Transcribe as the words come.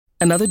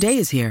Another day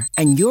is here,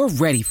 and you're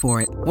ready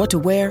for it. What to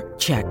wear?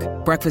 Check.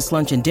 Breakfast,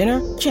 lunch, and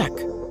dinner? Check.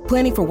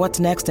 Planning for what's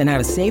next and how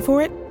to save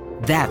for it?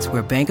 That's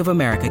where Bank of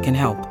America can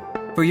help.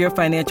 For your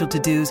financial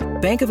to-dos,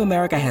 Bank of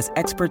America has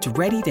experts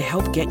ready to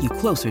help get you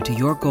closer to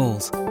your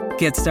goals.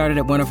 Get started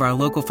at one of our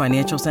local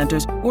financial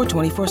centers or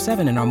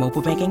 24/7 in our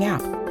mobile banking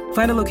app.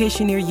 Find a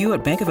location near you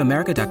at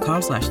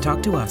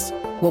bankofamerica.com/talktous.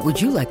 What would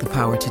you like the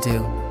power to do?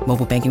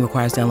 Mobile banking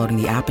requires downloading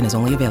the app and is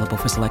only available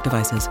for select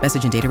devices.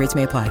 Message and data rates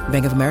may apply.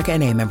 Bank of America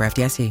N.A., member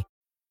FDIC.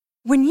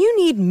 When you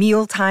need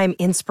mealtime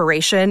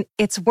inspiration,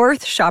 it's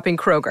worth shopping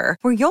Kroger,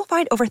 where you'll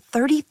find over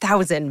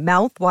 30,000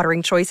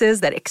 mouth-watering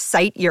choices that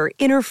excite your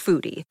inner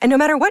foodie. And no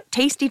matter what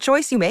tasty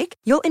choice you make,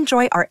 you'll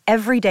enjoy our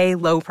everyday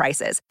low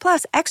prices,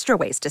 plus extra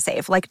ways to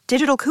save, like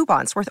digital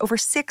coupons worth over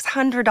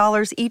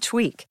 $600 each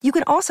week. You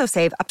can also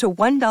save up to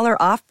 $1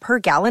 off per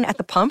gallon at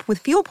the pump with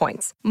fuel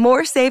points.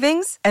 More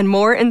savings and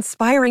more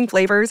inspiring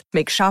flavors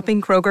make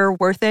shopping Kroger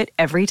worth it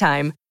every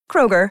time.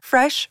 Kroger,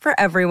 fresh for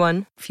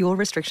everyone. Fuel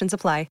restrictions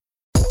apply.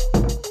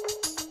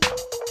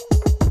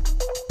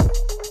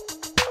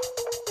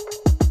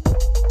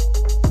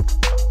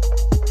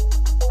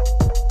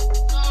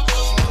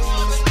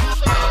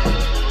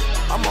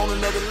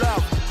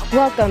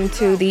 Welcome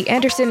to the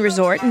Anderson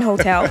Resort and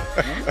Hotel.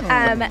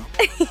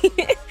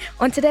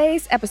 On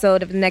today's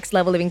episode of the Next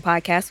Level Living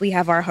podcast, we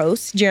have our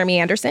host, Jeremy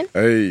Anderson.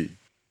 Hey.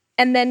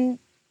 And then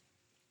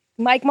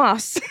Mike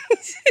Moss.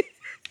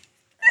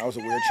 That was a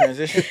weird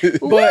transition.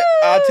 But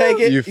I'll take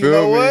it. You feel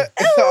know me? what?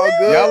 It's all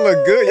good. Y'all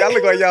look good. Y'all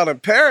look like y'all in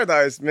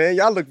paradise, man.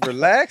 Y'all look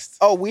relaxed.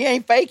 Oh, we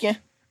ain't faking.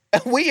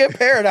 We in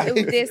paradise.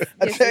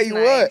 I tell you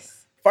what.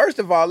 First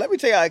of all, let me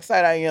tell you how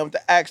excited I am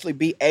to actually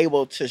be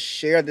able to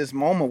share this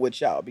moment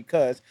with y'all,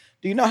 because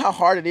do you know how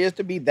hard it is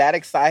to be that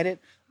excited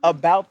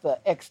about the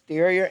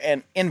exterior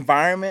and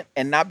environment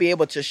and not be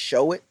able to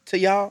show it to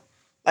y'all?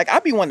 Like, I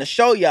be wanting to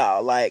show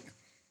y'all, like,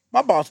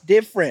 my boss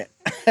different.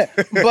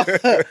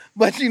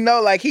 but you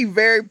know, like, he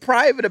very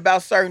private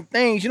about certain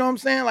things. You know what I'm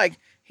saying? Like,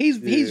 he's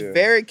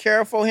very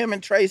careful. Him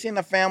and Tracy and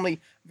the family,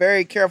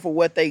 very careful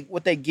what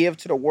they give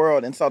to the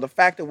world. And so the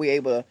fact that we're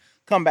able to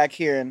come back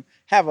here and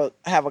have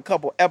a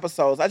couple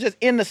episodes, I just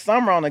end the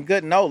summer on a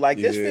good note. Like,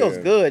 this feels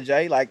good,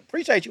 Jay. Like,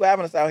 appreciate you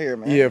having us out here,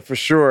 man. Yeah, for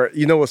sure.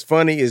 You know what's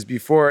funny is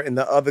before in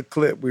the other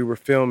clip we were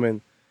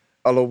filming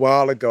a little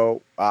while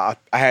ago, I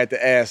had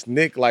to ask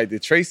Nick, like,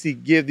 did Tracy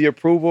give the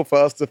approval for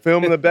us to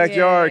film in the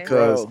backyard?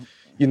 Because,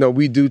 you know,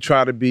 we do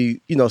try to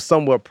be, you know,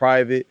 somewhat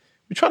private.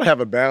 We try to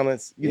have a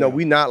balance. You know,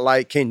 we not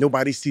like, can't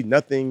nobody see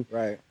nothing.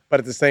 Right.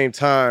 But at the same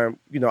time,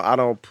 you know, I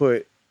don't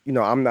put, you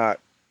know, I'm not,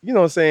 you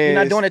know what I'm saying?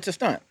 You're not doing it to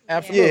stunt.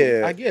 Absolutely.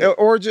 Yeah. I get it.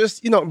 Or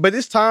just, you know, but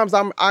it's times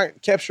I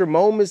capture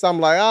moments. I'm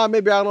like,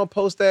 maybe I don't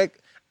post that.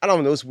 I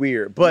don't know. It's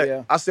weird.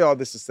 But I say all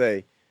this to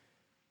say,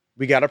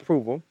 we got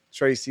approval.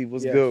 Tracy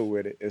was good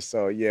with it. And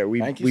so,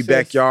 we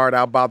backyard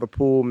out by the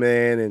pool,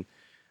 man,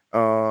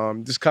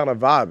 and just kind of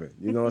vibing.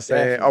 You know what I'm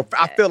saying?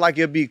 I feel like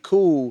it'd be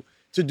cool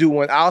to do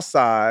one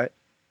outside.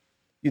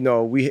 You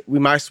know, we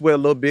might sweat a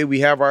little bit.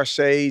 We have our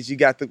shades. You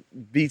got the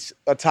beach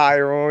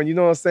attire on. You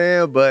know what I'm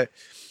saying? But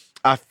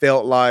I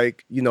felt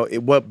like, you know,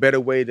 what better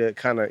way to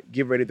kind of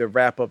get ready to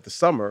wrap up the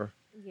summer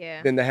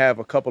than to have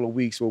a couple of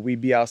weeks where we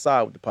be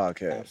outside with the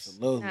podcast.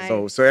 Absolutely.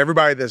 Nice. So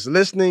everybody that's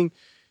listening,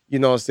 you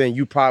know what I'm saying,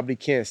 you probably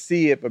can't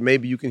see it, but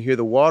maybe you can hear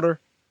the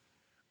water.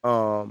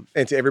 And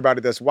to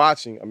everybody that's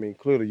watching, I mean,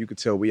 clearly you could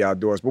tell we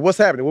outdoors. But what's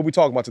happening? What are we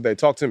talking about today?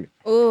 Talk to me.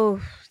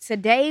 Ooh,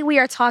 today we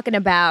are talking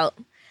about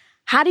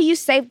how do you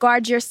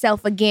safeguard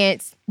yourself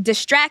against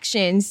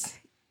distractions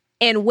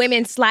and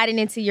women sliding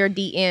into your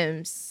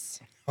DMs?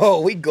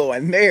 Oh, we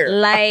going there.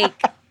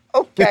 Like,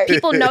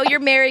 people know you're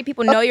married.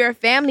 People know you're a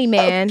family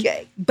man.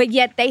 But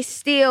yet they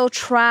still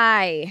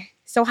try.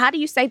 So how do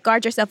you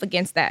safeguard yourself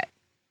against that?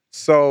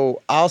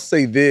 So I'll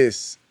say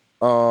this.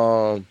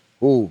 I'm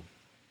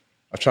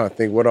trying to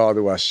think, what all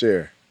do I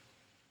share?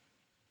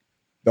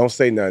 Don't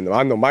say nothing.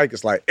 I know Mike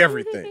is like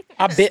everything.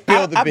 I bit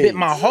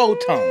my whole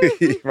tongue.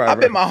 I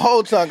bit my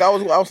whole tongue. I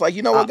was like,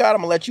 you know what, God, I'm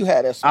gonna let you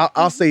have this.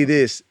 I'll say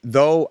this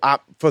though.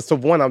 For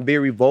one, I'm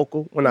very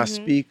vocal when I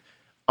speak.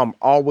 I'm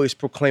always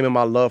proclaiming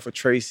my love for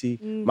Tracy,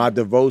 my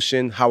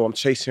devotion, how I'm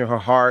chasing her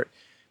heart.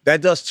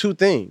 That does two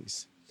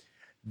things.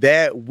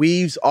 That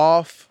weaves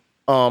off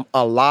a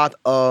lot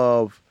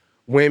of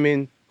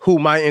women who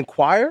might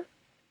inquire.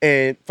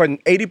 And for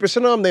 80%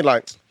 of them, they're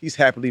like, he's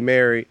happily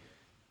married.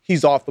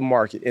 He's off the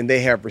market. And they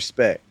have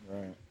respect.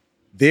 Right.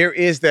 There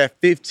is that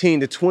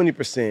 15 to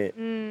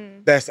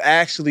 20% that's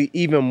actually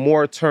even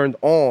more turned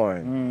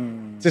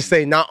on to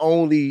say, not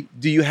only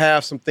do you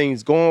have some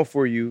things going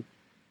for you,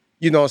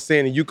 you know what I'm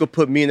saying, and you could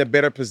put me in a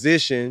better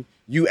position,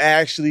 you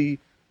actually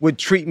would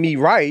treat me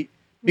right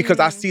because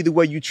I see the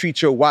way you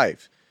treat your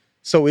wife.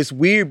 So it's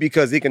weird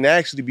because it can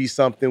actually be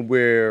something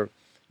where,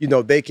 you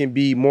know, they can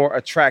be more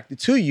attracted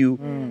to you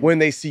when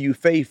they see you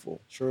faithful.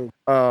 True.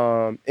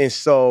 And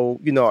so,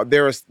 you know,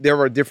 there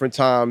are different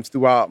times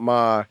throughout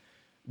my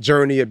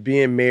journey of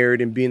being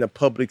married and being a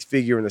public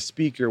figure and a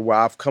speaker where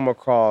I've come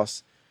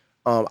across,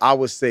 I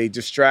would say,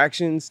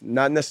 distractions,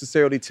 not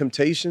necessarily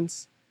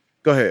temptations,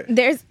 Go ahead.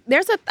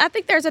 I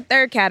think there's a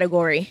third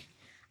category.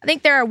 I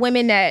think there are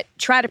women that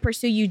try to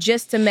pursue you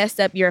just to mess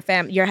up your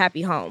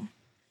happy home.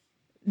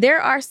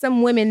 There are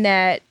some women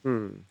that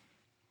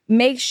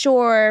make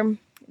sure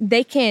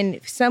they can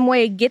some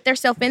way get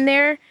themselves in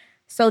there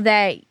so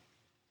that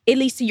it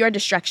leads to your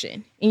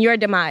destruction and your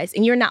demise,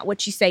 and you're not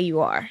what you say you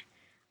are.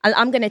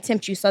 I'm going to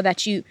tempt you so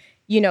that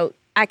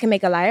I can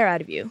make a liar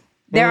out of you.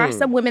 There are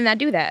some women that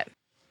do that.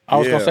 I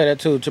was going to say that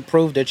too, to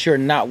prove that you're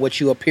not what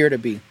you appear to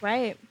be.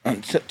 Right.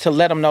 To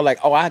let them know, like,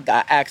 oh, I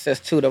got access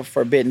to the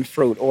forbidden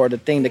fruit or the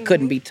thing that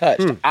couldn't be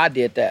touched. I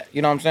did that.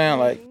 You know what I'm saying?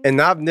 Like,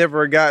 and I've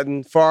never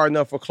gotten far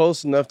enough or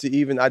close enough to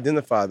even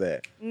identify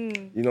that. You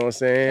know what I'm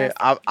saying?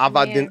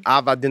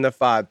 I've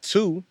identified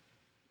two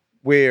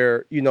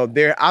where,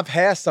 I've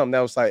had something that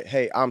was like,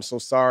 hey, I'm so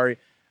sorry.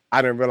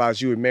 I didn't realize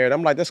you were married.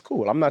 I'm like, that's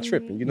cool. I'm not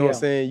tripping. You know what I'm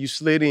saying? You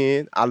slid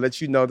in. I'll let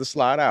you know to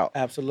slide out.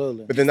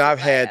 Absolutely. But then I've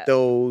had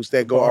those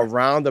that go a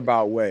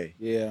roundabout way.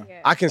 Yeah.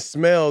 I can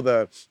smell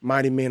the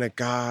mighty man of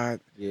God.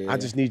 Yeah. I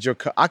just need your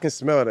I can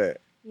smell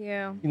that.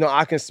 Yeah.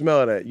 I can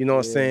smell that. You know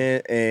what I'm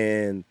saying?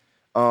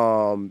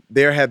 And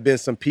there have been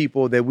some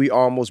people that we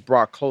almost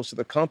brought close to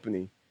the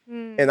company.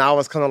 And I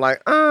was kind of like,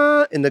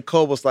 and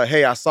Nicole was like,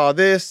 hey, I saw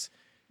this.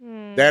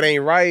 That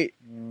ain't right.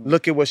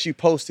 Look at what she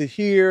posted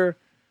here.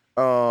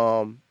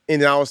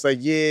 And then I was like,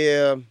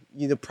 yeah,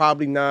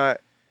 probably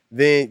not.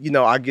 Then,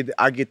 I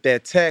get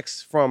that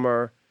text from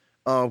her.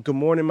 Good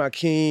morning, my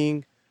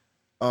king.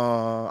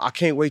 I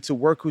can't wait to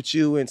work with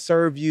you and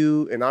serve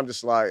you. And I'm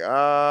just like,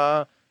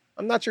 I'm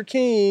not your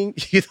king.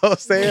 You know what I'm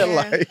saying? Yeah.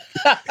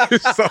 Like,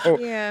 so,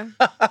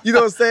 you know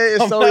what I'm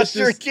saying? I'm not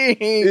your king.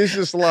 It's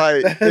just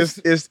like,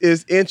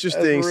 it's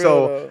interesting.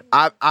 So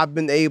I've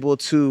been able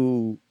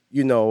to,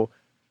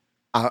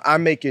 I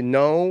make it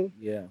known,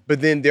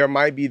 but then there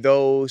might be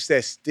those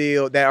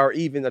that are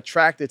even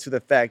attracted to the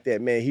fact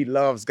that, man, he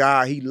loves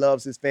God, he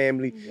loves his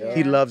family,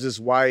 he loves his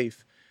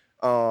wife.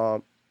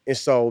 And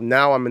so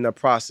now I'm in the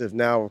process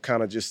now of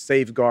kind of just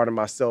safeguarding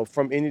myself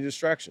from any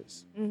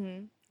distractions.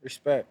 Mm-hmm.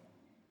 Respect.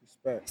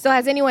 So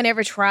has anyone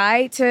ever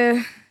tried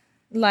to,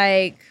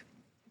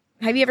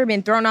 have you ever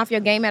been thrown off your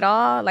game at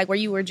all? Like where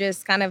you were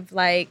just kind of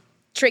like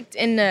tricked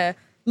into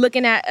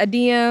looking at a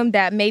DM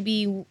that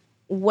maybe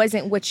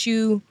wasn't what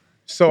you...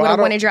 So I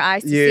wanted your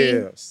eyes to see.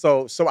 Yeah.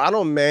 So I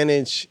don't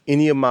manage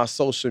any of my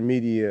social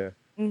media.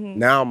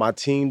 Now my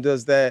team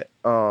does that.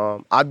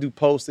 I do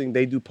posting,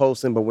 they do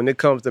posting, but when it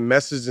comes to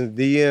messages and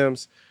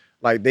DMs,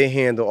 like they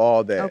handle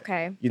all that.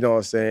 Okay. You know what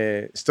I'm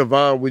saying?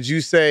 Stevan, would you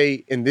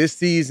say in this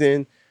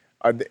season,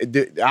 I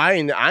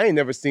ain't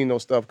never seen no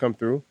stuff come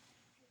through.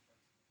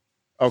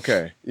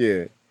 Okay.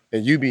 Yeah.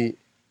 And he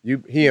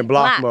in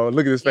block mode.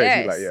 Look at his face. Yes.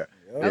 He's like,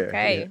 yeah.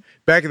 Okay. Yeah.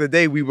 Back in the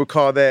day, we would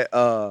call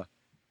that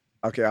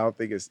okay, I don't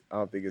think it's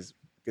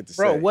good to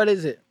say. Bro, what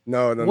is it?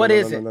 No. What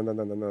is it?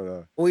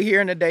 No. We here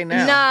in the day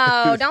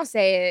now. No, don't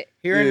say it.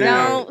 Here and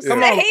now.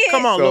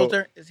 Come on,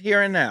 Luther. It's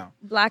here and now.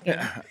 Blocking.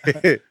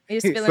 You're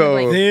just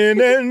feeling like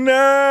here and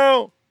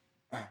now.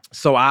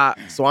 So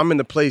I'm in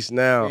the place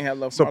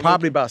now. So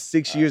probably about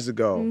 6 years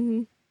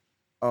ago,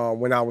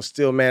 when I was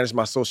still managing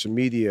my social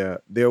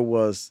media, there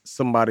was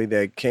somebody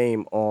that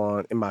came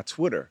on in my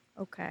Twitter.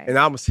 Okay. And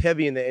I was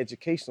heavy in the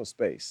educational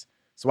space.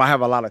 So I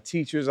have a lot of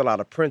teachers, a lot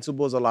of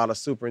principals, a lot of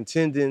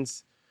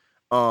superintendents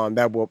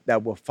that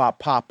will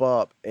pop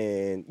up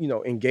and,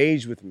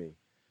 engage with me.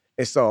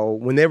 And so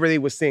whenever they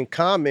would send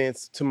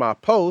comments to my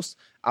posts,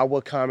 I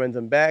would comment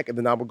them back, and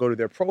then I would go to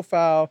their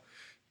profile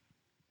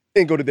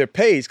and go to their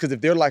page. Because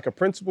if they're like a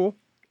principal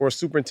or a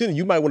superintendent,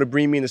 you might want to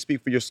bring me in to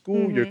speak for your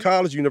school, your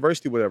college,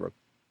 university, whatever.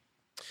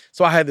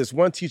 So I had this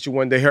one teacher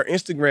one day, her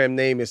Instagram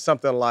name is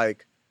something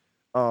like,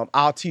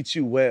 I'll teach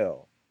you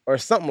well, or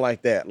something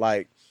like that.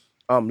 Like,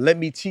 let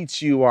me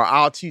teach you, or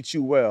I'll teach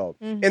you well.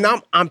 And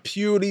I'm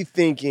purely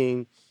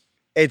thinking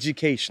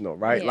educational,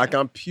 right? Yeah. Like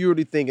I'm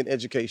purely thinking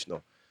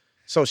educational.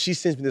 So she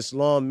sends me this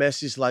long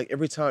message, like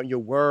every time your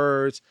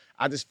words,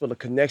 I just feel a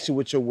connection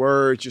with your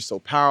words. You're so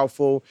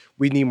powerful.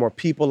 We need more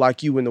people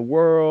like you in the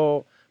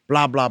world,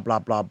 blah, blah, blah,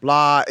 blah,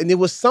 blah. And it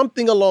was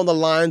something along the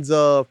lines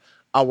of,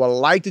 I would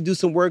like to do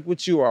some work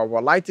with you, or I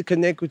would like to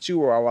connect with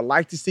you, or I would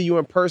like to see you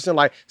in person.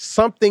 Like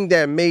something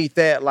that made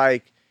that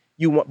like,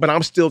 but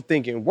I'm still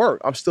thinking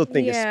work. I'm still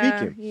thinking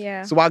speaking.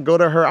 Yeah. So I go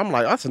to her. I'm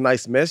like, that's a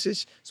nice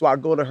message. So I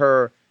go to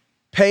her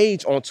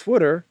page on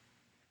Twitter,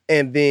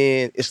 and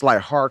then it's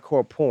like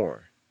hardcore porn.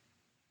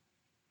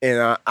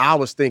 And I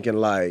was thinking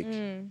like,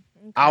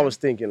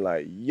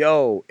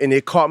 yo, and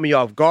it caught me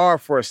off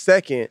guard for a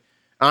second.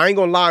 I ain't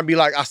gonna lie and be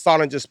like, I saw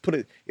it and just put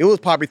it. It was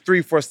probably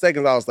 3-4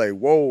 seconds. I was like,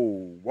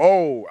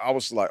 whoa. I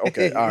was like,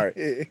 okay, all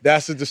right.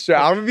 That's a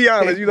distraction. I'm gonna be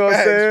honest, you know what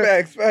I'm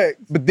saying?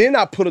 Facts. But then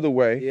I put it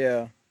away.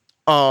 Yeah.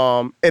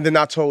 And then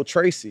I told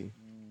Tracy,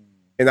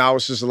 and I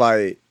was just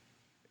like,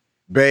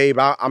 babe,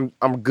 I'm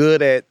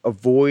good at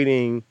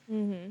avoiding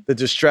the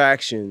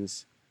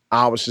distractions.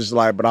 I was just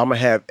like, but I'm gonna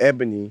have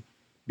Ebony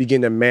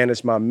begin to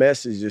manage my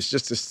messages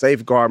just to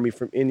safeguard me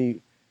from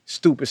any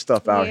stupid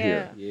stuff out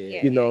here.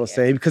 Yeah. You know what I'm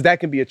saying? Because that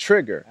can be a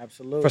trigger.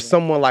 Absolutely. For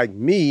someone like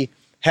me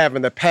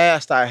having the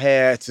past I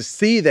had to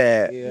see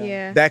that,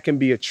 that can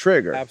be a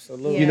trigger.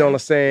 Absolutely. You know what I'm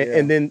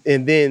saying? Yeah.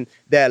 And then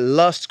that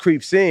lust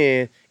creeps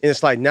in, and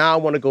it's like, now I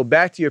want to go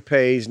back to your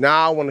page.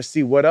 Now I want to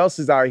see what else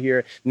is out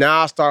here.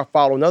 Now I start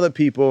following other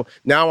people.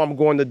 Now I'm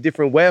going to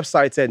different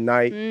websites at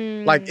night.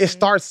 Like, it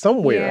starts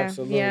somewhere. Yeah.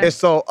 Absolutely. Yeah. And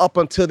so up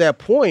until that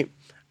point,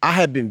 I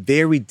had been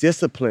very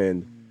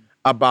disciplined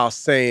about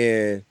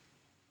saying,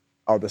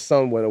 oh, the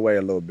sun went away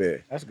a little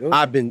bit. That's good.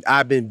 I've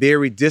been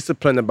very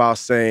disciplined about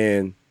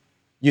saying,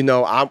 you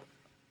know,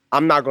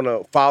 I'm not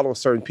gonna follow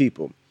certain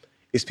people.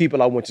 It's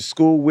people I went to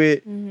school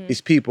with. It's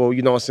people,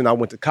 you know what I'm saying, I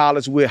went to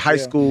college with, high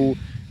school,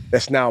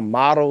 that's now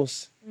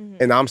models.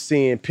 And I'm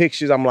seeing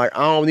pictures. I'm like,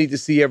 I don't need to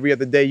see every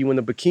other day you in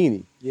a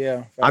bikini.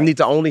 Yeah. I need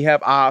to only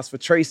have eyes for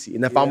Tracy.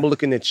 And if I'm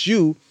looking at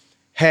you,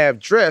 have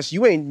dress,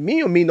 you ain't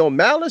me or me no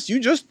malice. You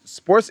just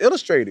Sports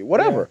Illustrated,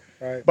 whatever.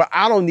 Yeah, right. But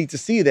I don't need to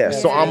see that.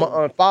 So I'm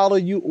gonna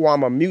unfollow you or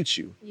I'm gonna mute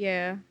you.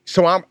 Yeah.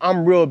 So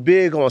I'm real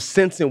big on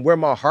sensing where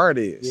my heart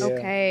is. Yeah.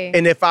 Okay.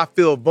 And if I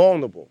feel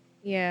vulnerable.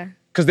 Yeah.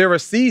 Because there are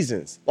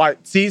seasons, like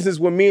seasons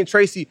when me and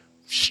Tracy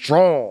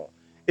strong.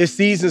 It's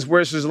seasons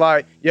where it's just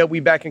like, yeah, we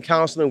back in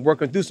counseling,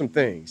 working through some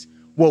things.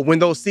 Well, when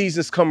those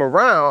seasons come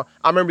around,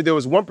 I remember there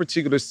was one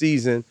particular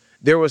season,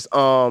 there was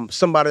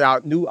somebody I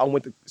knew I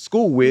went to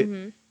school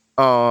with.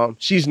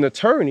 She's an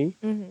attorney,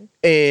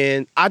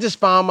 and I just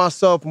found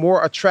myself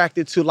more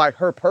attracted to like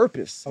her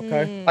purpose.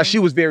 Okay. Like, she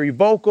was very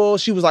vocal.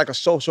 She was like a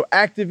social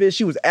activist.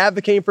 She was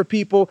advocating for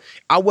people.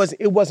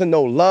 It wasn't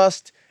no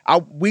lust.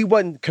 We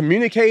wasn't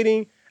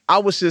communicating. I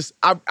was just,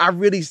 I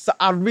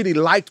really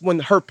liked when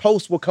her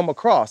posts would come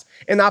across.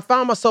 And I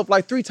found myself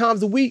like 3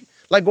 times a week,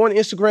 like going to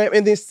Instagram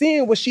and then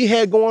seeing what she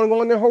had going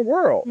on in her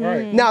world.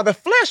 Right. Now the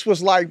flesh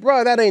was like,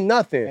 bro, that ain't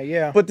nothing.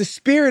 Yeah. But the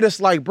spirit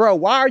is like, bro,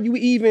 why are you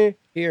even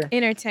here?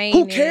 Entertaining.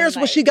 Who cares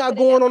what she got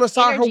going on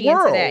inside her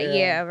world?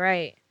 Yeah,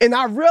 right. And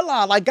I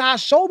realized, like, God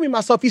showed me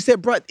myself. He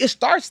said, bro, it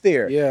starts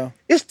there. Yeah.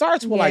 It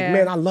starts with like,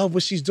 man, I love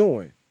what she's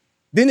doing.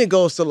 Then it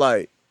goes to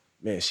like,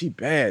 man, she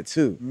bad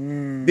too.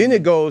 Then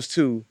it goes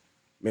to,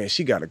 man,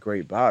 she got a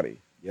great body.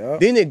 Yeah.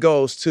 Then it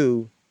goes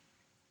to,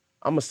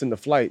 I'm gonna send a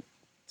flight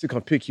to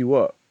come pick you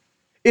up.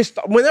 It's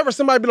whenever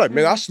somebody be like,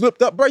 man, I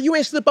slipped up, bro, you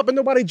ain't slip up and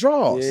nobody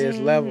draws. Yeah, it's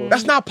levels.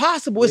 That's not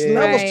possible. It's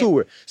levels to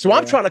it. So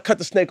I'm trying to cut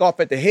the snake off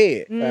at the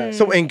head.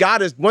 So, and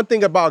God is, one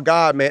thing about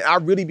God, man, I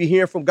really be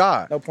hearing from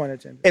God. No point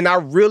intended. And I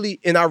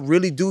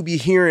really do be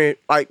hearing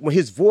like when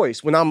his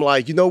voice, when I'm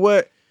like, you know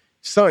what,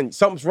 son,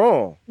 something's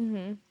wrong.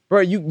 Bro,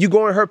 you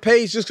go on her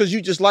page just because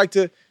you just like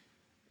to,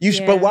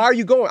 but why are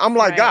you going? I'm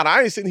like, God,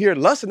 I ain't sitting here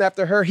lusting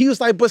after her. He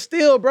was like, but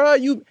still, bro,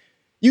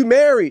 you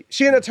married.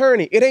 She an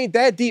attorney. It ain't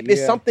that deep.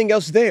 It's something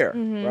else there.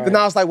 Right. Then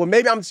I was like, well,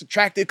 maybe I'm just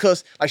attracted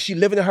because like she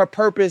living in her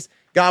purpose.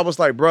 God was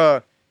like,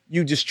 bruh,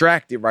 you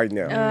distracted right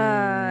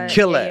now.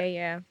 Kill that.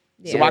 Yeah.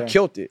 So I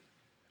killed it.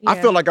 I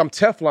feel like I'm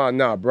Teflon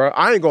now, bruh.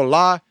 I ain't gonna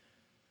lie.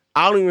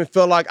 I don't even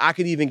feel like I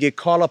could even get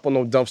caught up on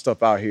no dumb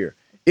stuff out here.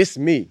 It's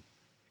me.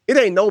 It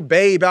ain't no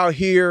babe out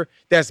here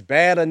that's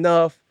bad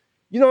enough.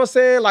 You know what I'm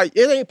saying? Like,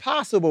 it ain't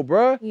possible,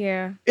 bruh.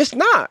 Yeah. It's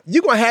not.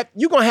 You're gonna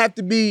have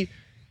to be,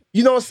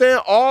 you know what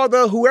I'm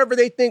saying? Whoever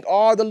they think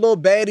all the little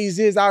baddies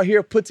is out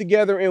here put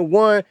together in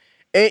one.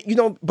 And, you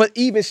know, but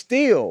even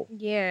still,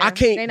 I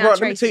can't, bro,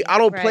 let me tell you, I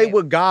don't play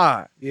with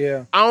God.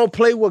 Yeah. I don't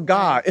play with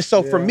God. And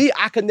so for me,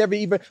 I could never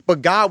even,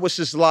 but God was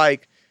just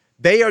like,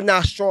 they are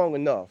not strong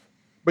enough.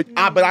 But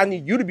I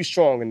need you to be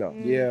strong enough.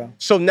 Yeah.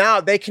 So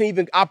now they can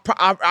even,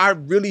 I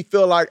really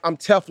feel like I'm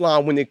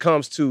Teflon when it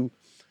comes to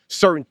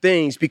certain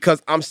things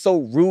because I'm so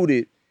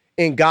rooted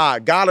in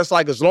God. God is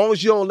like, as long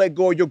as you don't let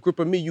go of your grip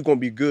of me, you're going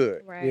to be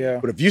good. Right. Yeah.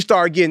 But if you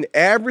start getting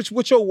average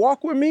with your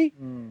walk with me,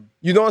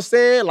 you know what I'm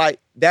saying? Like,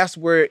 that's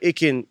where it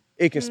can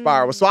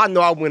spiral. So I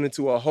know I went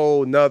into a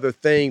whole nother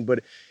thing,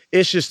 but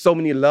it's just so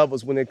many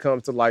levels when it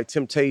comes to like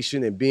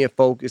temptation and being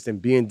focused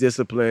and being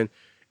disciplined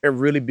and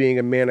really being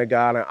a man of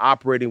God and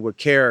operating with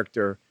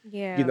character.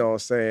 Yeah. You know what I'm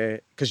saying?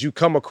 Because you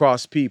come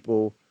across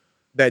people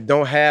that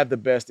don't have the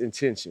best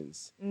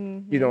intentions.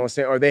 You know what I'm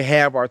saying? Or they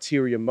have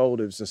ulterior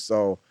motives. And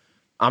so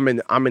I'm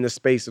in the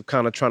space of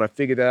kind of trying to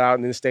figure that out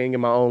and then staying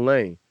in my own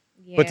lane.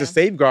 Yeah. But to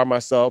safeguard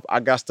myself, I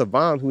got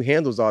Stavon who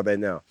handles all that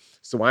now.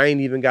 So I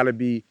ain't even got to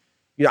be,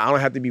 you know, I don't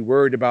have to be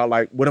worried about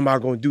like, what am I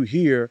going to do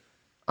here?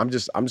 I'm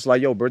just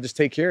like, yo, bro, just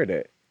take care of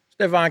that.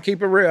 Stavon,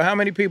 keep it real. How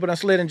many people done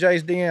slid in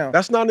Jay's DM?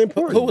 That's not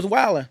important. Who was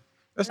wilding?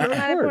 That's not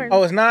important.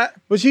 Oh, it's not?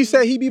 But she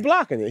said he be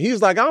blocking it. He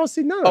was like, I don't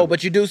see none of it. Oh,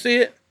 but you do see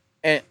it?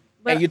 And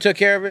you took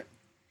care of it?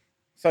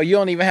 So you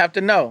don't even have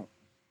to know.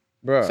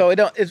 Bruh. So it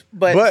don't.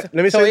 But let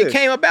me so say it this.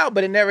 came about,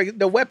 but it never.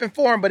 The weapon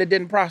formed, but it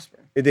didn't prosper.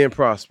 It didn't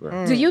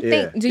prosper. Do you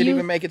think? Do Didn't you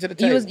even make it to the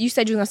table. You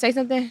said you were gonna say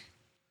something.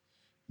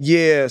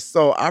 Yeah.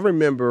 So I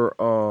remember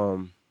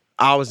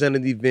I was at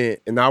an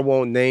event, and I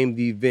won't name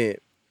the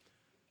event,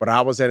 but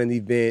I was at an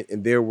event,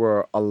 and there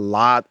were a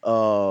lot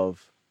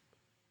of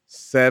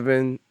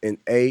 7-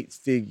 and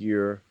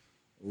 8-figure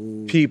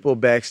people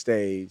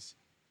backstage,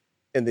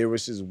 and there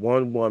was this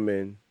one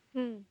woman,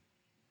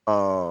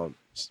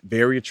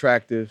 very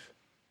attractive,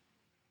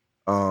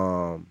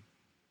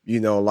 You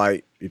know,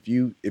 like if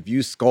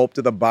you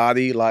sculpted a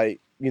body,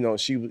 like,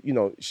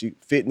 she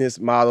fitness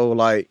model,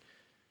 like,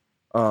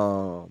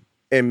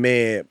 and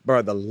man,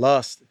 bro, the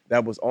lust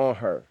that was on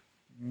her.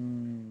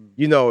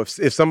 You know,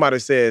 if somebody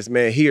says,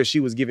 man, he or she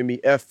was giving me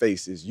F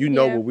faces, you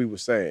know what we were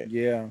saying.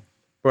 Yeah.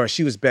 Bro,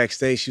 she was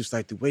backstage. She was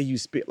like, the way you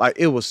spit, like,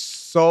 it was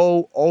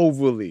so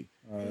overly.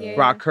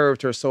 Bro, I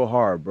curved her so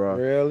hard, bro.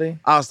 Really?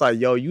 I was like,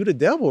 yo, you the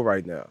devil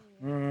right now.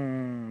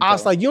 I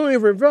was like, you don't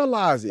even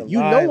realize it. You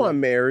know I'm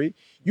married.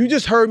 You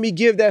just heard me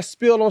give that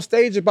spiel on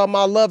stage about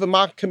my love and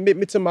my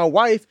commitment to my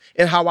wife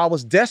and how I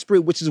was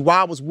desperate, which is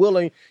why I was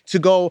willing to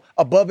go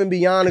above and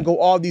beyond and go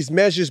all these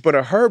measures. But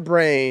in her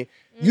brain,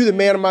 you the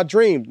man of my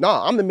dream.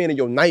 Nah, I'm the man of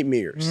your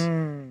nightmares.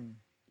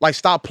 Like,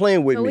 stop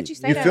playing with me. What'd you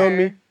say You to feel her?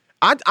 me?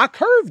 I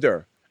curved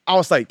her. I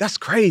was like, that's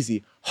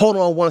crazy. Hold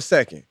on 1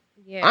 second.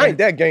 Yeah. I ain't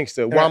that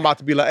gangster where I'm about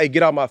to be like, hey,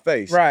 get out my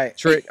face. Right.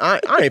 Trick. I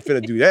ain't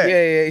finna do that.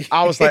 Yeah.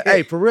 I was like,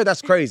 hey, for real,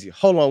 that's crazy.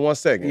 Hold on 1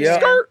 second. Yeah.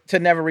 Skirt. To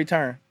never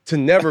return. To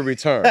never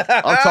return.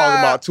 I'm talking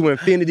about to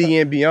infinity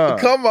and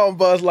beyond. Come on,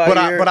 Buzz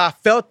Lightyear. But I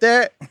felt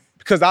that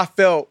because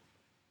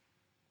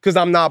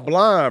I'm not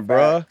blind,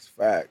 bruh.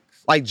 Facts.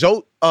 Like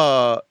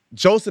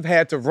Joseph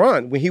had to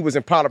run when he was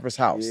in Potiphar's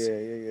house.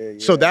 Yeah.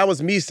 So that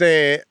was me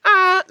saying,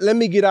 let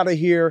me get out of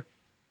here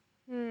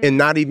and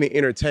not even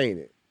entertain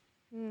it.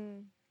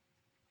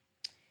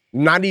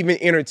 Not even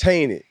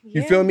entertain it.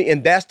 You feel me?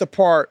 And that's the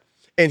part.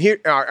 And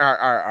here, all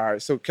right.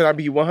 So can I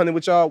be 100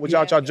 with y'all?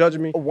 Without y'all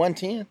judging me?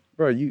 110.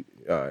 Bro,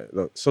 all right,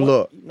 look. So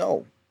look.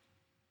 No.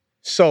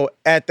 So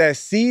at that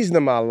season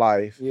of my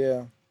life,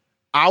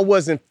 I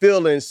wasn't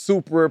feeling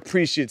super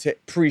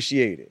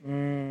appreciated.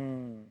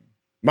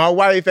 My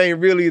wife ain't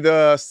really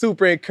the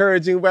super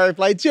encouraging wife.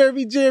 Like,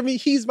 Jeremy,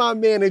 he's my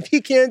man. If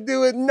he can't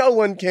do it, no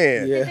one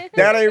can. Yeah.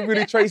 That ain't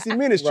really Tracy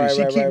Ministry.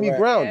 She keep me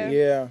grounded.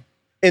 Yeah.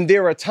 And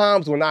there are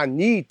times when I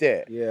need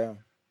that. Yeah.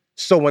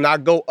 So when I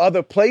go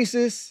other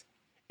places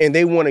and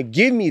they want to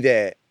give me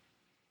that,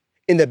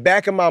 in the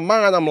back of my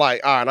mind, I'm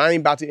like, all right, I ain't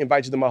about to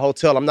invite you to my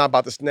hotel. I'm not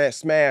about to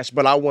smash,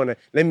 but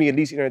let me at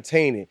least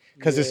entertain it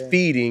because it's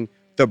feeding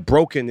the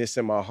brokenness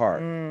in my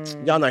heart.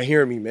 Y'all not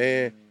hearing me,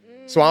 man.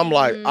 So I'm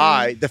like, all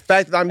right, the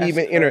fact that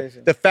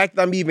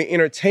I'm even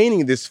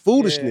entertaining this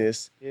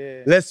foolishness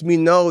lets me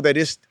know that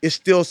it's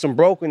still some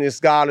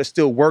brokenness. God is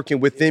still working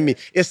within me.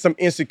 It's some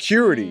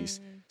insecurities.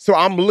 So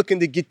I'm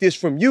looking to get this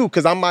from you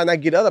because I might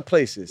not get other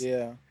places.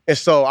 Yeah. And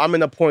so I'm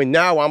in a point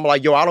now where I'm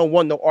like, yo, I don't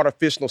want no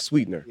artificial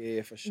sweetener.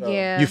 Yeah, for sure.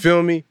 Yeah. You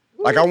feel me?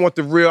 Like I want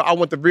the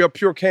real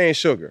pure cane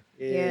sugar.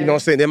 Yeah. You know what I'm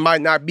saying? It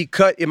might not be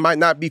cut, it might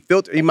not be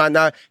filtered, it might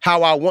not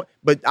how I want,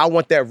 but I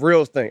want that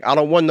real thing. I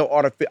don't want no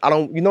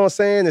artificial, you know what I'm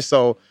saying? And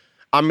so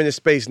I'm in a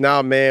space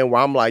now, man,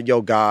 where I'm like,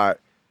 yo, God,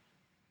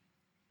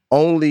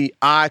 only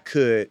I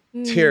could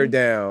tear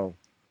down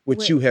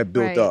what you have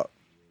built up.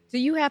 Do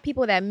you have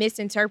people that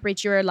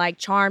misinterpret your like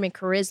charm and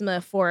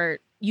charisma for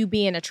you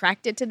being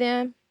attracted to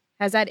them?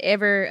 Has that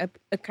ever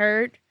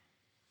occurred?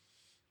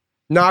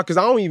 Nah, because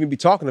I don't even be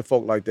talking to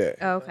folk like that.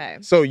 Okay.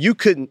 So you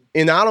couldn't,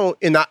 and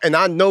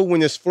I know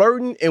when it's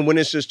flirting and when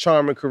it's just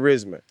charm and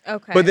charisma.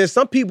 Okay. But then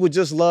some people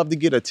just love to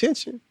get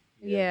attention.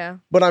 Yeah.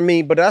 But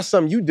that's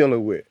something you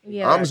dealing with.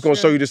 Yeah, I'm just gonna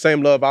show you the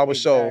same love I would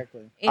show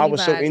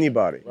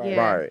anybody. Yeah.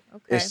 Right.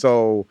 Okay. And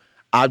so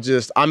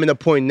I'm in a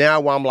point now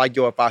where I'm like,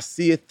 yo, if I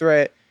see a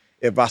threat,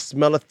 if I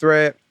smell a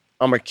threat,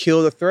 I'm gonna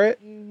kill the threat.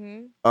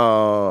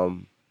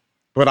 But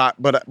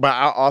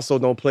I also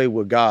don't play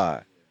with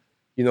God.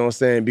 You know what I'm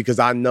saying? Because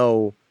I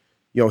know,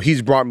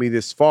 he's brought me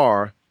this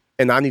far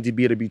and I need to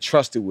be able to be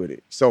trusted with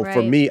it. So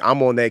for me,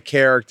 I'm on that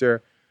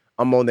character,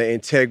 I'm on that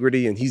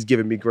integrity, and he's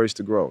giving me grace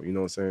to grow. You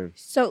know what I'm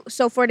saying?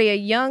 So for the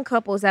young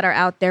couples that are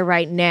out there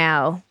right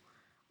now,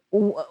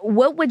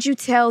 what would you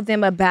tell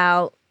them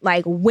about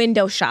like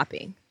window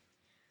shopping?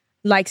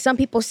 Like some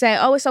people say,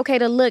 oh, it's okay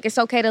to look, it's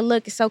okay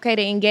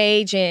to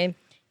engage and,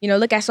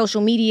 look at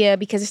social media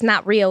because it's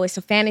not real. It's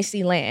a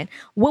fantasy land.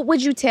 What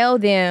would you tell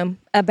them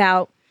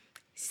about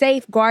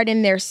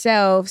safeguarding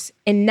themselves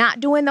and not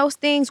doing those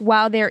things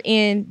while they're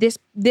in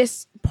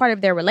this part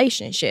of their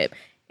relationship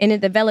in the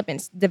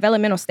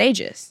developmental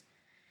stages?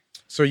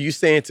 So you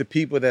saying to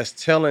people that's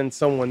telling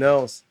someone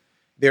else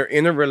they're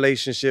in a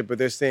relationship, but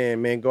they're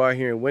saying, man, go out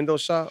here and window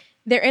shop?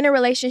 They're in a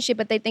relationship,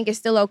 but they think it's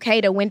still okay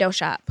to window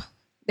shop.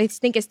 They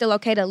think it's still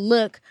okay to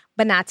look,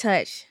 but not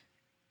touch.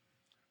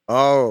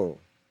 Oh,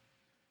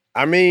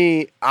 I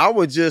mean,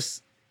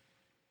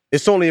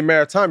 it's only a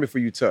matter of time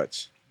before you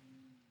touch.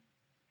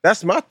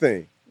 That's my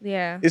thing.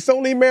 Yeah. It's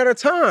only a matter of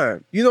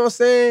time. You know what I'm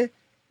saying?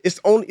 It's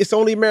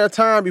only a matter of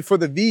time before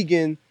the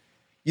vegan,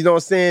 you know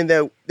what I'm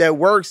saying, that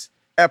works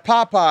at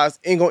Popeyes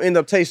ain't gonna end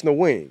up tasting a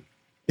wing.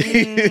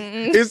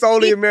 It's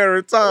only a matter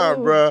of time,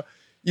 bruh.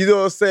 You know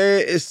what I'm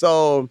saying? And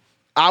so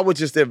I would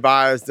just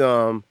advise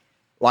them,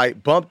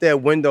 like, bump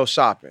that window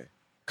shopping.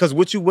 Because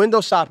what you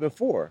window shopping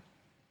for?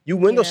 You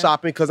window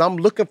shopping because I'm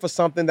looking for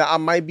something that I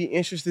might be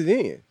interested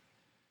in.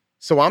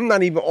 So I'm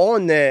not even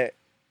on that,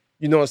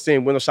 you know what I'm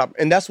saying, window shopping.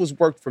 And that's what's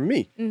worked for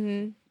me.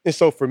 And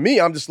so for me,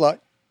 I'm just like,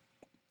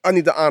 I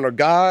need to honor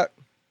God,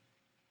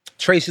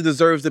 Tracy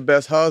deserves the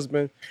best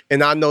husband,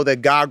 and I know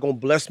that God gonna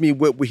bless me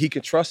with what he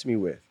can trust me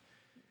with.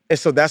 And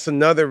so that's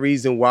another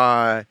reason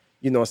why,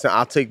 you know what I'm saying,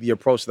 I'll take the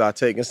approach that I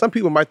take. And some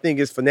people might think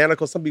it's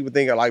fanatical. Some people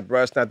think, like,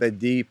 bro, it's not that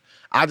deep.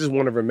 I just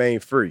want to remain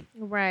free.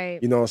 Right.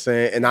 You know what I'm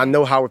saying? And I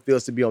know how it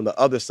feels to be on the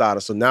other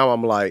side. So now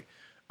I'm like,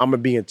 I'm going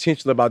to be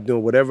intentional about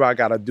doing whatever I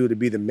got to do to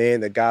be the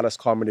man that God has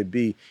called me to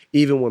be,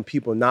 even when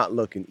people not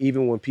looking,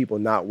 even when people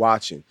not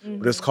watching.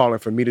 But it's calling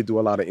for me to do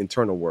a lot of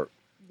internal work.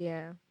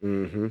 Yeah.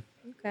 Mm-hmm.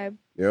 Okay.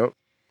 Yep.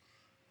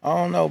 I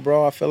don't know,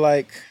 bro. I feel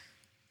like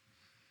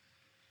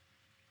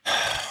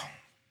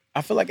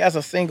as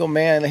a single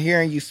man,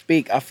 hearing you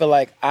speak, I feel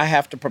like I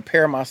have to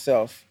prepare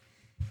myself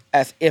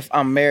as if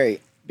I'm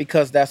married,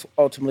 because that's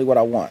ultimately what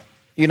I want.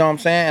 You know what I'm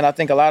saying? And I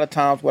think a lot of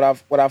times what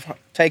I've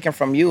taken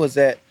from you is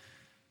that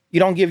you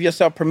don't give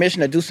yourself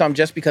permission to do something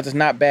just because it's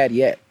not bad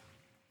yet.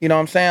 You know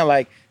what I'm saying?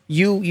 Like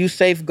you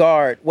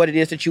safeguard what it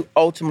is that you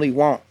ultimately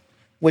want,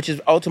 which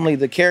is ultimately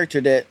the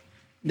character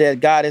that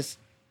God has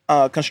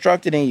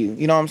constructed in you.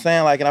 You know what I'm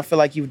saying? Like, and I feel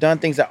like you've done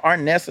things that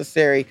aren't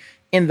necessary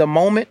in the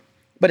moment,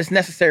 but it's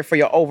necessary for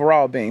your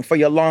overall being, for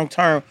your long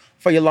term,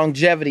 for your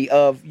longevity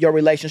of your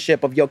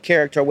relationship, of your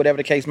character, whatever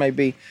the case may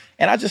be.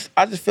 And I just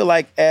feel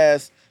like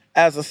as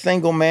a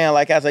single man,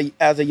 like as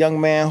a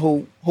young man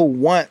who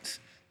wants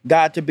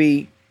God to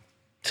be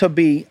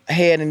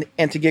ahead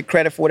and to get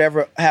credit for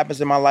whatever happens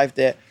in my life,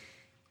 that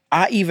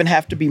I even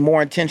have to be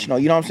more intentional.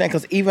 You know what I'm saying?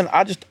 Because even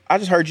I just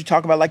heard you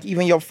talk about, like,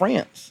 even your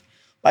friends.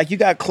 Like, you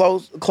got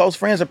close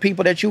friends or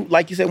people that you,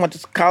 like you said, went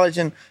to college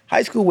and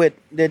high school with,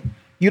 that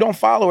you don't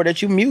follow or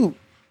that you mute.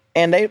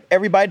 And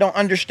everybody don't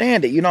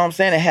understand it. You know what I'm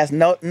saying? It has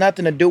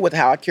nothing to do with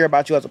how I care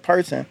about you as a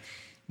person.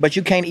 But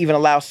you can't even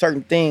allow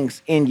certain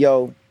things in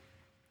your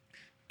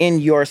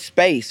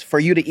space for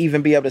you to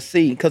even be able to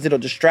see, because it'll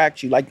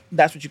distract you. Like,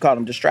 that's what you call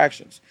them,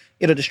 distractions.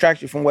 It'll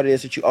distract you from what it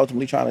is that you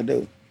ultimately trying to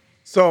do.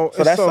 So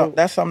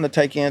that's something to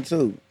take in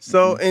too.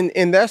 So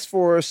and that's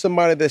for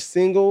somebody that's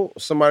single,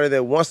 somebody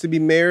that wants to be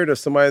married, or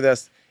somebody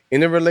that's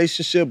in a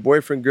relationship,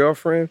 boyfriend,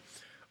 girlfriend,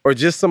 or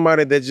just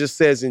somebody that just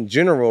says in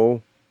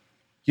general,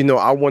 you know,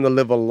 I want to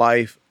live a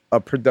life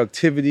of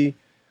productivity.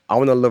 I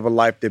want to live a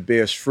life that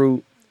bears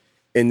fruit.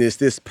 And is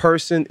this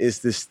person, is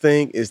this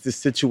thing, is this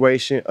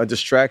situation a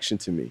distraction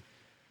to me?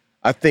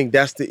 I think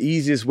that's the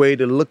easiest way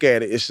to look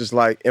at it. It's just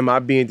like, am I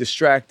being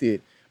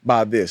distracted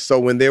by this? So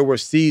when there were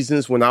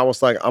seasons when I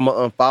was like, I'm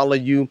going to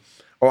unfollow you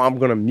or I'm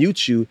going to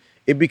mute you,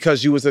 it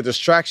because you was a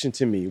distraction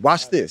to me.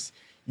 Watch this.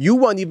 You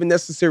weren't even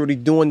necessarily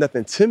doing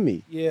nothing to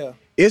me. Yeah.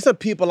 It's the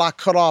people I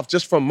cut off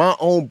just from my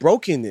own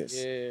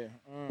brokenness. Yeah.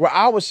 Where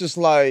I was just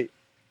like,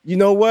 you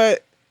know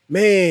what?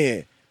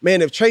 Man,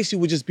 if Tracy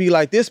would just be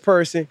like this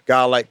person,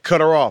 God, like,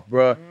 cut her off,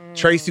 bruh.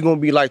 Tracy gonna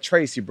be like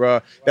Tracy,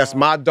 bruh. That's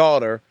my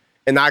daughter.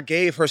 And I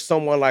gave her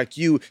someone like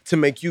you to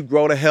make you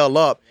grow the hell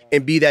up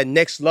and be that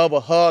next level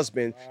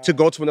husband to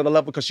go to another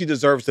level, because she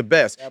deserves the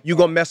best. You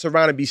gonna mess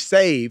around and be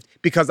saved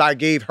because I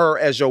gave her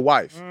as your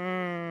wife.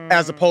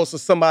 As opposed to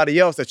somebody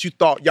else that you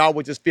thought y'all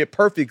would just fit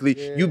perfectly.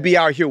 Yeah. You be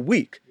out here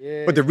weak.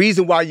 Yeah. But the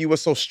reason why you were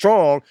so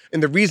strong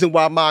and the reason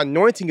why my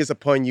anointing is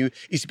upon you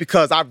is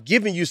because I've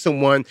given you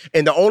someone,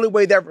 and the only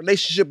way that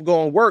relationship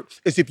gonna work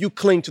is if you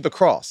cling to the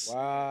cross.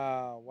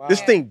 Wow.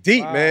 This thing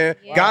deep, man.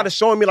 Yeah. God is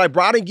showing me, like,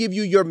 bro, I didn't give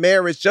you your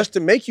marriage just to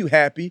make you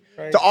happy,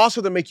 to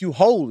also to make you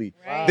holy.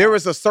 Wow. There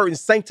is a certain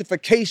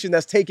sanctification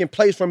that's taking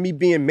place from me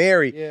being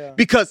married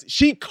because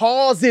she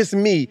causes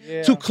me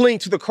to cling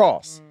to the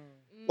cross.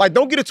 Like,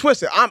 don't get it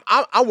twisted.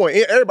 I want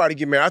everybody to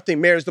get married. I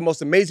think marriage is the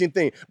most amazing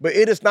thing, but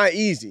it is not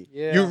easy.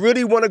 Yeah. You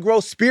really want to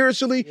grow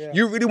spiritually,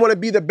 you really want to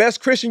be the best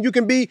Christian you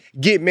can be,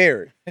 get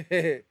married.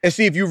 And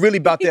see if you really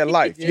about that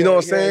life. You know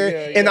what I'm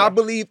saying? And I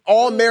believe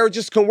all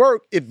marriages can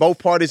work if both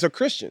parties are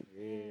Christian.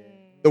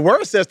 The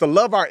word says to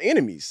love our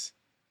enemies.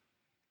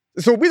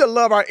 So we to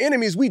love our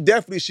enemies, we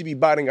definitely should be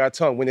biting our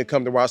tongue when it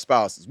comes to our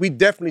spouses. We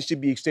definitely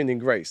should be extending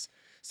grace.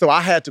 So I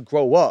had to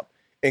grow up.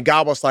 And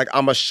God was like,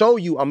 I'm going to show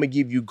you, I'm going to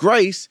give you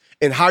grace,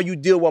 and how you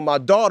deal with my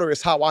daughter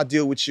is how I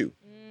deal with you.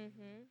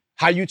 Mm-hmm.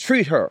 How you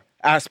treat her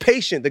as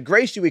patient, the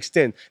grace you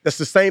extend, that's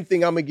the same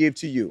thing I'm going to give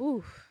to you.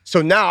 Oof.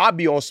 So now I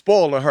be on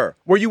spoiling her.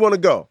 Where you want to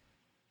go?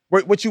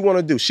 What you want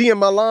to do? She in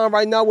Milan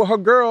right now with her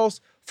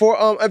girls for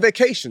a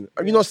vacation.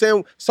 You know what I'm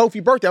saying?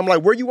 Sophie's birthday. I'm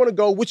like, where you want to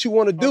go? What you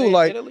want to do?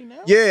 Like,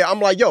 yeah,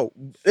 I'm like, yo,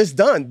 it's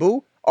done,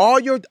 boo.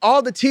 All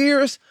the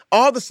tears,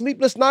 all the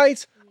sleepless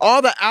nights, all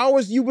the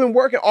hours you've been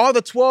working, all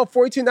the 12,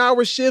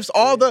 14-hour shifts,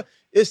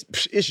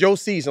 it's your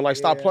season. Like,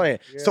 stop playing.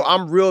 Yeah. So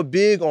I'm real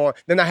big on,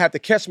 then I have to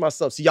catch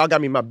myself. See, y'all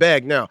got me in my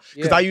bag now.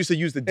 Because I used to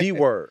use the D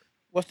word.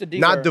 What's the D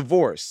word? Not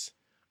divorce.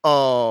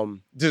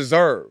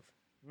 Deserve.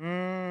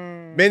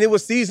 Man, it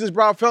was seasons,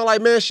 bro. I felt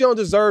like, man, she don't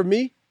deserve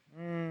me.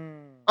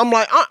 I'm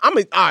like, I'm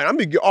gonna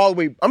be all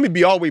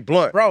the way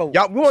blunt. Bro.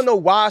 Y'all, we wanna know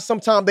why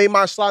sometimes they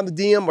might slide in the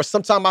DM or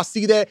sometimes I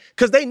see that?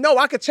 Because they know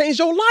I could change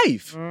your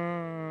life.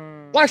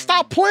 Like,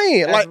 stop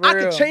playing. That's like, real.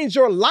 I could change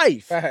your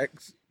life.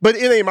 Facts. But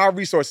it ain't my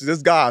resources,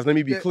 it's God's. Let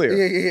me be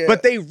clear. Yeah.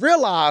 But they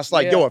realize,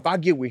 like, yo, if I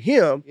get with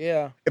him,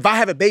 if I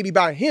have a baby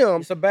by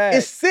him,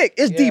 it's sick.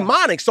 It's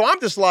demonic. So I'm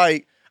just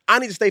like, I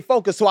need to stay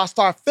focused. So I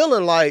start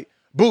feeling like,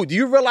 boo, do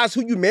you realize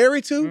who you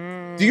married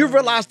to? Do you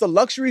realize the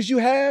luxuries you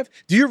have?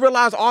 Do you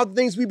realize all the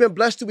things we've been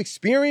blessed to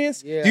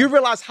experience? Yeah. Do you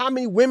realize how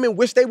many women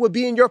wish they would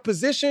be in your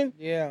position?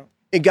 Yeah.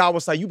 And God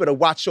was like, you better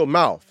watch your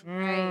mouth.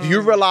 Do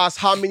you realize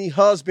how many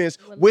husbands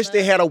wish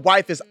they had a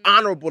wife as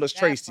honorable as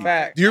Tracy?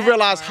 Do you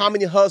realize how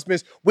many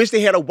husbands wish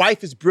they had a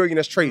wife as brilliant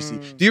as Tracy?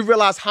 Do you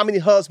realize how many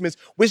husbands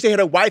wish they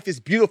had a wife as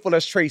beautiful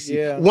as Tracy?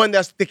 Yeah. One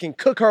that can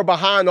cook her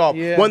behind off.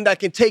 Yeah. One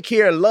that can take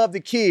care and love the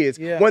kids.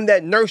 Yeah. One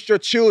that nursed your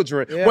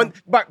children. Yeah. One,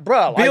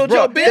 bro, build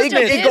your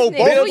business. It go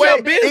both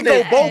ways. It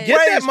go both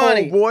ways,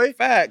 homeboy.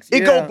 Facts.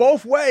 It go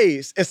both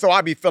ways. And so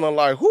I be feeling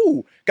like,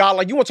 who? God,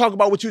 like, you want to talk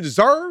about what you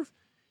deserve?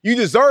 You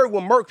deserve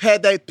when Merck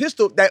had that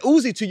pistol, that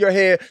Uzi to your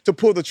head to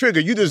pull the trigger.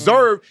 You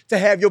deserve to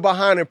have your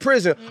behind in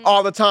prison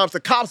all the times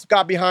the cops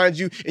got behind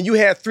you and you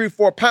had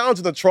 3-4 pounds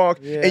in the trunk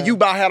and you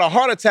about had a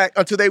heart attack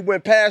until they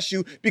went past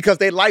you because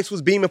their lights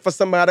was beaming for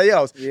somebody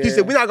else. Yeah. He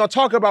said, we're not going to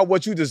talk about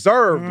what you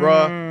deserve,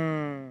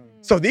 bruh.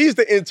 So these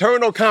are the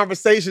internal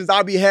conversations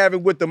I'll be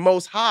having with the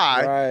Most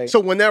High. Right. So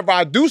whenever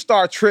I do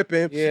start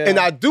tripping and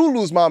I do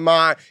lose my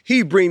mind,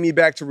 he bring me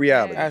back to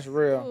reality. That's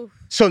real. Oof.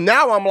 So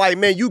now I'm like,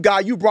 man, you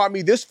brought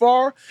me this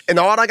far, and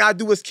all I gotta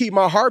do is keep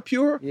my heart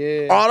pure.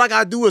 Yeah. All I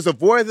gotta do is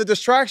avoid the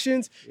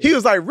distractions. Yeah. He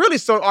was like, really,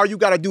 son, all you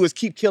gotta do is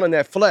keep killing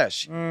that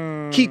flesh.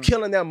 Keep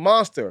killing that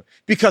monster.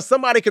 Because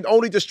somebody can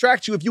only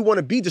distract you if you want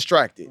to be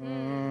distracted.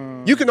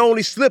 You can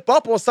only slip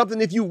up on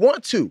something if you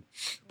want to.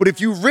 But if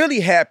you're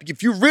really happy,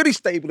 if you're really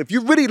stable, if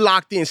you're really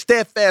locked in,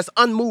 steadfast,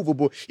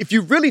 unmovable, if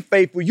you're really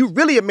faithful, you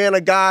really a man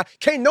of God,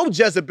 can't no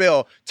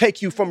Jezebel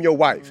take you from your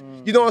wife.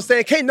 You know what I'm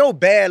saying? Can't no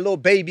bad little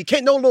baby,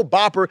 can't no little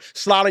bopper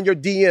slide in your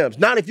DMs.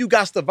 Not if you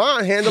got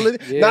Stevan handling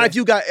it. Not if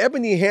you got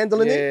Ebony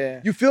handling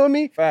it. You feel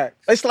me? Facts.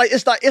 It's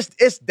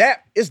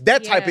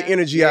that type of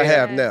energy I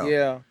have now.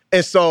 Yeah.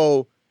 And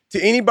so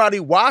to anybody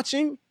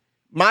watching,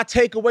 my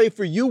takeaway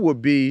for you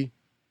would be,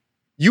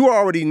 you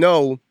already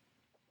know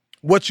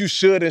what you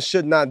should and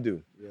should not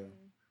do. Yeah.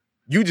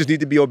 You just need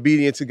to be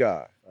obedient to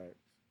God. Right.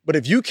 But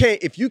if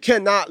you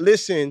cannot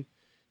listen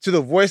to the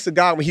voice of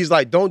God when he's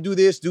like, don't do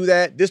this, do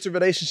that, this the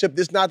relationship,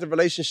 this not the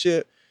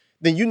relationship,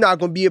 then you're not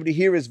going to be able to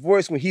hear his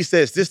voice when he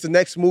says, this the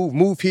next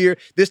move here,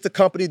 this the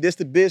company, this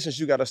the business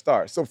you got to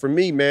start. So for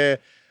me, man,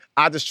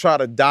 I just try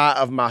to die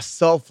of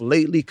myself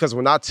lately, because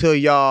when I tell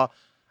y'all,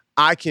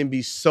 I can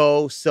be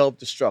so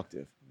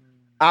self-destructive.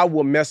 I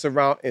will mess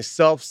around and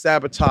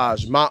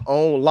self-sabotage my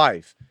own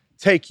life,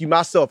 take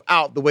myself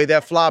out the way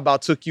that fly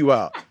about took you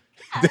out.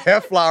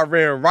 That fly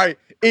ran right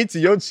into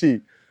your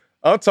cheek.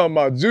 I'm talking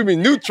about Jimmy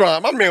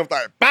Neutron. My man was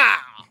like, bow.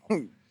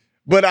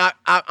 But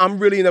I'm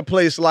really in a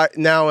place like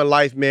now in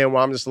life, man,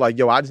 where I'm just like,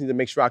 yo, I just need to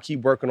make sure I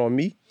keep working on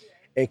me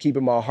and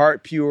keeping my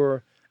heart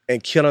pure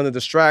and killing the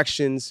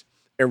distractions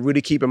and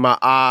really keeping my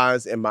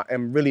eyes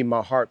and really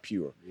my heart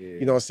pure. Yeah.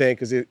 You know what I'm saying?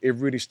 Because it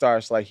really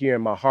starts like here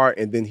in my heart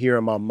and then here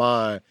in my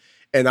mind.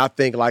 And I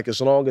think like as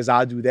long as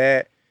I do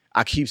that,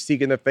 I keep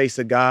seeking the face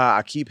of God.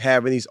 I keep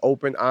having these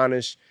open,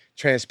 honest,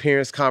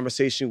 transparent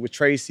conversations with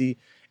Tracy.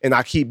 And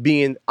I keep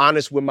being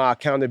honest with my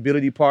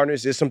accountability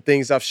partners. There's some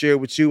things I've shared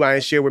with you I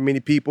ain't shared with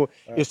many people.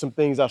 There's some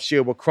things I've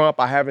shared with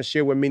Crump I haven't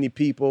shared with many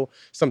people.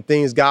 Some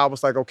things God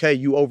was like, okay,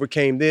 you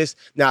overcame this.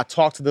 Now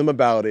talk to them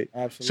about it.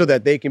 Absolutely. So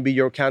that they can be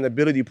your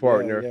accountability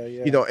partner.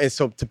 Yeah. You know, and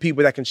so to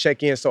people that can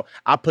check in. So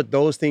I put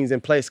those things in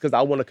place because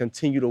I want to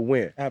continue to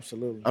win.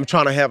 Absolutely. I'm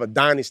trying to have a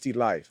dynasty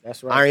life.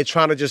 That's right. I ain't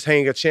trying to just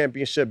hang a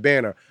championship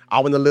banner. I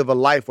want to live a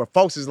life where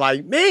folks is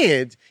like,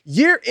 man,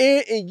 year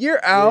in and year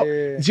out,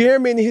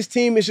 Jeremy and his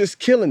team is just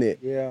killing it.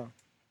 Yeah.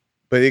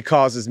 But it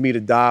causes me to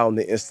die on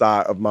the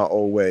inside of my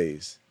old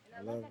ways.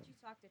 And I love that you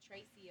talk to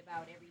Tracy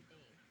about everything.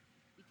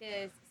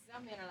 Because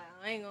some men are like,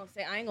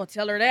 I ain't gonna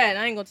tell her that,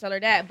 I ain't gonna tell her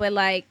that. But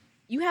like,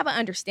 you have an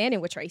understanding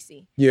with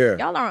Tracy. Yeah.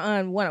 Y'all are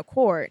on one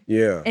accord.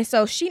 Yeah. And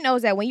so she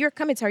knows that when you're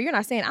coming to her, you're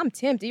not saying, I'm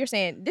tempted. You're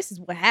saying, this is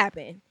what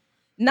happened.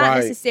 Not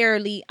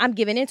necessarily, I'm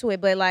giving into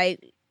it, but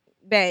like,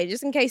 babe,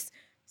 just in case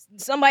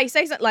somebody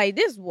say something like,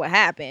 this is what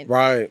happened.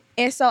 Right.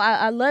 And so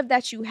I love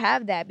that you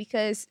have that,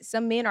 because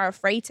some men are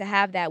afraid to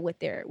have that with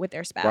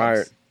their spouse.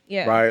 Right.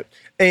 Yeah. Right.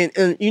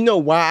 And you know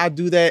why I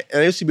do that?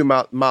 And this should be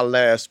my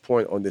last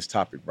point on this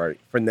topic, right?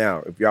 For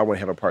now. If y'all want to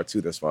have a part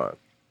 2, that's fine.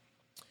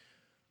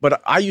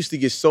 But I used to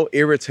get so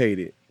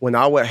irritated when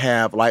I would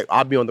have, like,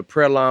 I'd be on the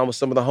prayer line with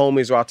some of the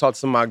homies, or I talk to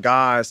some of my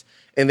guys,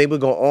 and they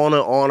would go on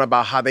and on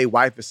about how their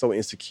wife is so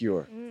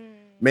insecure.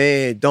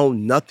 Man,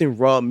 don't nothing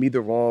rub me the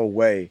wrong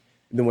way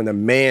than when a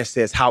man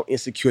says how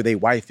insecure their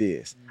wife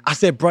is. I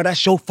said, bro,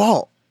 that's your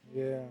fault.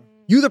 Yeah.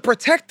 You the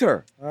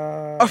protector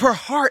of her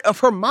heart,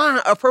 of her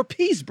mind, of her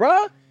peace,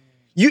 bro.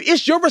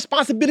 It's your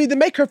responsibility to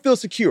make her feel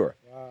secure.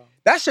 Wow.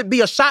 That should be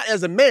a shot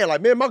as a man.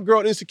 Like, man, my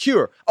girl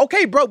insecure.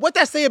 Okay, bro, what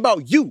that say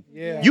about you?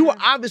 Yeah. You are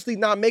obviously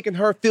not making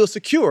her feel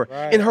secure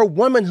in her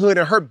womanhood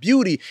and her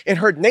beauty and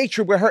her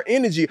nature with her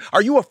energy.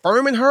 Are you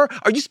affirming her?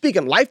 Are you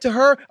speaking life to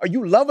her? Are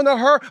you loving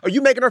her? Are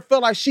you making her feel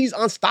like she's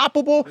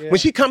unstoppable? When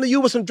she come to you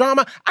with some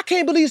drama, I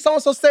can't believe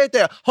so-and-so said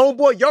that.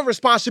 Homeboy, your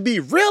response should be,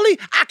 really?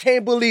 I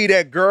can't believe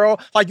that, girl.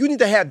 Like, you need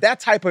to have that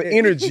type of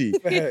energy.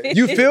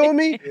 You feel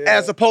me?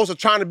 As opposed to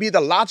trying to be the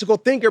logical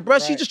thinker, bro.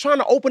 She's just trying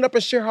to open up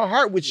and share her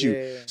heart with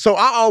you. So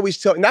I always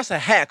tell, and that's a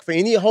hack for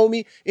any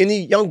homie,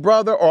 any young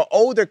brother or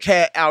older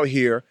cat out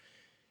here.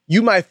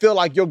 You might feel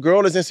like your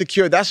girl is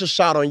insecure. That's a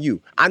shot on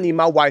you. I need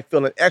my wife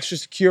feeling extra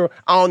secure.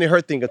 I don't need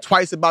her thinking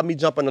twice about me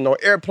jumping on no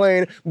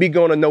airplane, me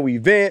going to no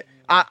event.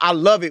 I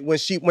love it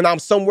when I'm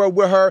somewhere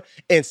with her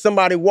and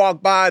somebody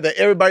walk by that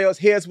everybody else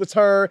heads with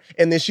her,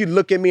 and then she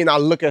look at me and I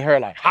look at her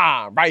like,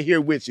 right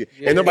here with you.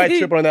 Ain't nobody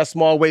tripping on that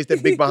small waist,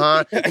 that big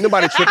behind. Ain't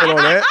nobody tripping on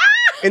that.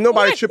 Ain't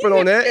nobody tripping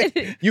on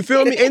that. You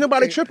feel me? Ain't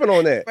nobody tripping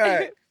on that.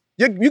 Right.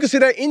 You can see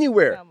that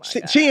anywhere.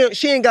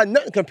 She ain't got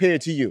nothing compared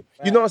to you.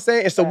 You know what I'm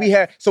saying? And so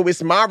so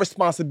it's my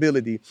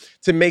responsibility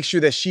to make sure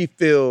that she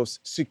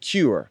feels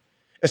secure.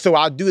 And so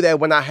I'll do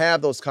that when I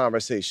have those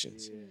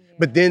conversations. Yeah.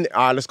 But then,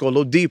 all right, let's go a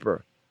little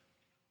deeper.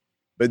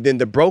 But then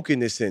the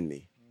brokenness in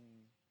me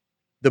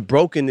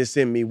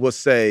will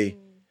say,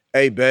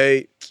 hey,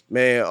 babe,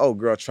 man, oh,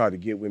 girl tried to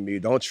get with me.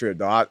 Don't trip,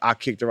 though. I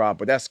kicked her out,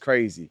 but that's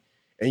crazy.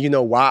 And you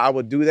know why I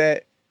would do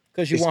that?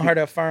 Because you want her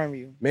to affirm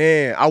you.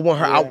 Man, I want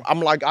her. Yeah.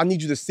 I'm like, I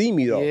need you to see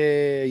me, though.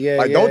 Yeah.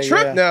 Like, don't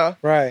trip now.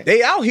 Right.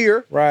 They out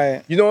here.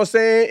 Right. You know what I'm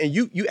saying? And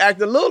you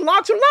act a little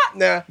nonchalant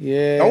now.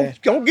 Yeah.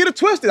 Don't get it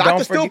twisted. I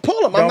can still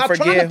pull them. I'm not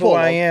trying to pull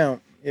them. I am.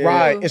 Yeah.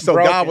 Right. And so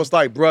God was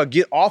like, bruh,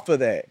 get off of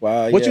that.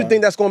 Wow, what you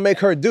think that's going to make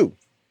her do?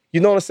 You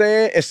know what I'm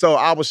saying? And so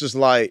I was just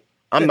like,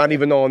 I'm not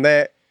even on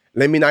that.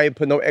 Let me not even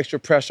put no extra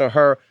pressure on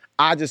her.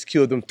 I just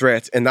kill them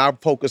threats, and I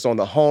focus on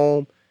the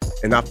home,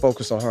 and I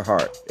focus on her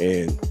heart.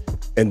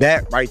 And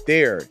that right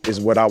there is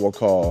what I will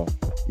call,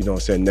 you know what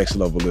I'm saying, next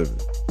level living.